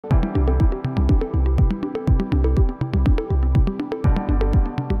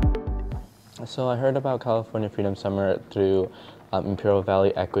So I heard about California Freedom Summer through Imperial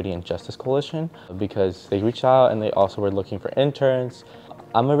Valley Equity and Justice Coalition because they reached out and they also were looking for interns.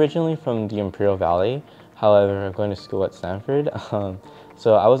 I'm originally from the Imperial Valley, however, I'm going to school at Stanford.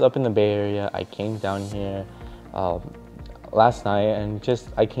 So I was up in the Bay Area. I came down here last night and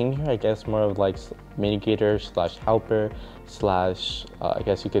I came here, I guess, more of like mitigator slash helper slash, I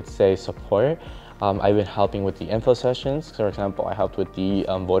guess you could say, support. I've been helping with the info sessions. For example, I helped with the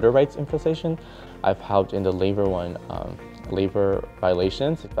voter rights info session. I've helped in the labor one, labor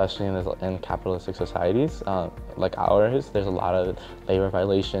violations, especially in capitalistic societies like ours. There's a lot of labor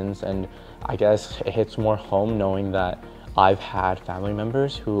violations, and I guess it hits more home knowing that I've had family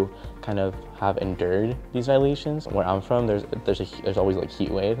members who kind of have endured these violations. Where I'm from, there's always like heat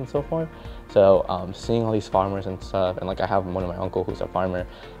waves and so forth. So seeing all these farmers and stuff, and like I have one of my uncle who's a farmer,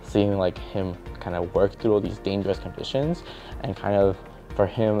 seeing like him kind of work through all these dangerous conditions, and kind of for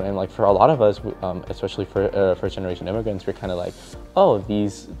him and like for a lot of us, especially for first generation immigrants, we're kind of like, oh,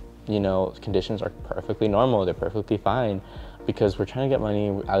 these conditions are perfectly normal, they're perfectly fine, because we're trying to get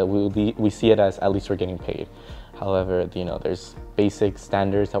money. We see it as at least we're getting paid. However, there's basic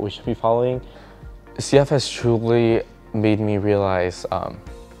standards that we should be following. CFS truly made me realize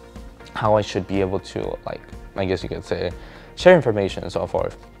how I should be able to, like, I guess you could say, share information and so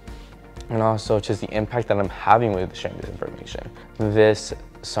forth. And also just the impact that I'm having with sharing this information. This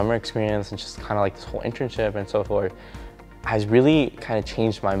summer experience and just kind of like this whole internship and so forth has really kind of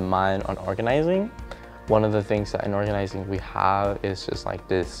changed my mind on organizing. One of the things that in organizing we have is just like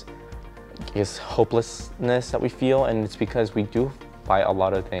this hopelessness that we feel, and it's because we do fight a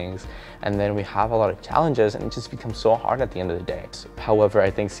lot of things and then we have a lot of challenges and it just becomes so hard at the end of the day. However,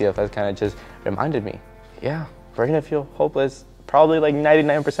 I think CFS kind of just reminded me, yeah, we're gonna feel hopeless probably like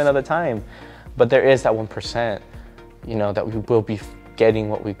 99% of the time, but there is that 1%, that we will be getting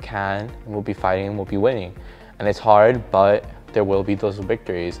what we can, and we'll be fighting and we'll be winning. And it's hard, but there will be those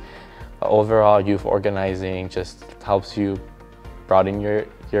victories. Overall, youth organizing just helps you broaden your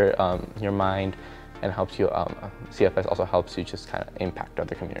mind and helps you, CFS also helps you just kind of impact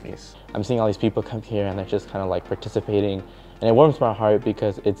other communities. I'm seeing all these people come here and they're just kind of like participating, and it warms my heart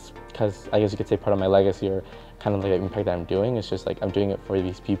because I guess you could say part of my legacy or kind of like the impact that I'm doing. It's just like I'm doing it for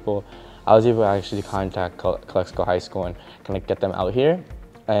these people. I was able to actually contact Calexico High School and kind of get them out here,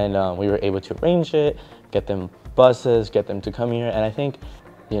 and we were able to arrange it, get them buses, get them to come here, and I think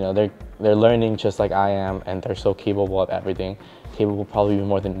they're learning just like I am, and they're so capable of everything, capable probably even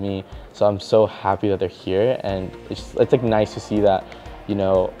more than me. So I'm so happy that they're here, and it's like nice to see that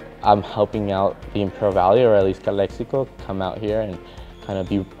I'm helping out the Imperial Valley, or at least Calexico, come out here and kind of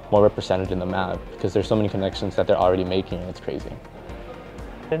be more represented in the map, because there's so many connections that they're already making, and it's crazy.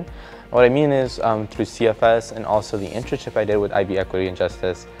 What I mean is through CFS and also the internship I did with IB Equity and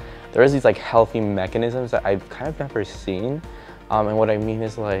Justice, there is these like healthy mechanisms that I've kind of never seen. And what I mean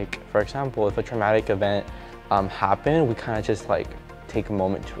is, like, for example, if a traumatic event happened, we kind of just like take a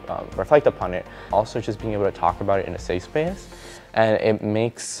moment to reflect upon it. Also just being able to talk about it in a safe space. And it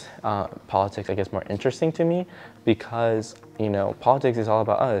makes politics, I guess, more interesting to me, because politics is all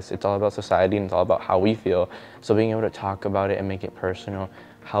about us. It's all about society, and it's all about how we feel. So being able to talk about it and make it personal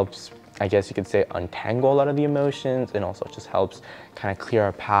helps, I guess you could say, untangle a lot of the emotions, and also just helps kind of clear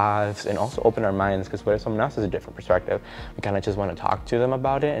our paths and also open our minds, because what if someone else has a different perspective? We kind of just want to talk to them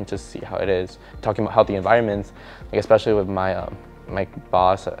about it and just see how it is. Talking about healthy environments, like especially with my my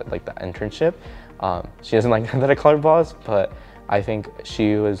boss at like the internship, she doesn't like that I call her boss, but I think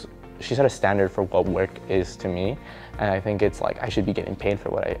she set a standard for what work is to me, and I think it's like I should be getting paid for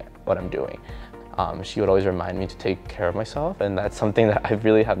what I'm doing. She would always remind me to take care of myself, and that's something that I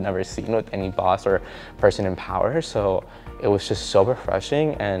really have never seen with any boss or person in power. So it was just so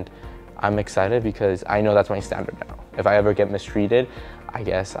refreshing, and I'm excited because I know that's my standard now. If I ever get mistreated, I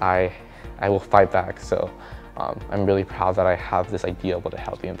guess I will fight back. So I'm really proud that I have this idea of what a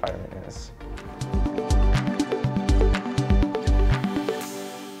healthy environment is.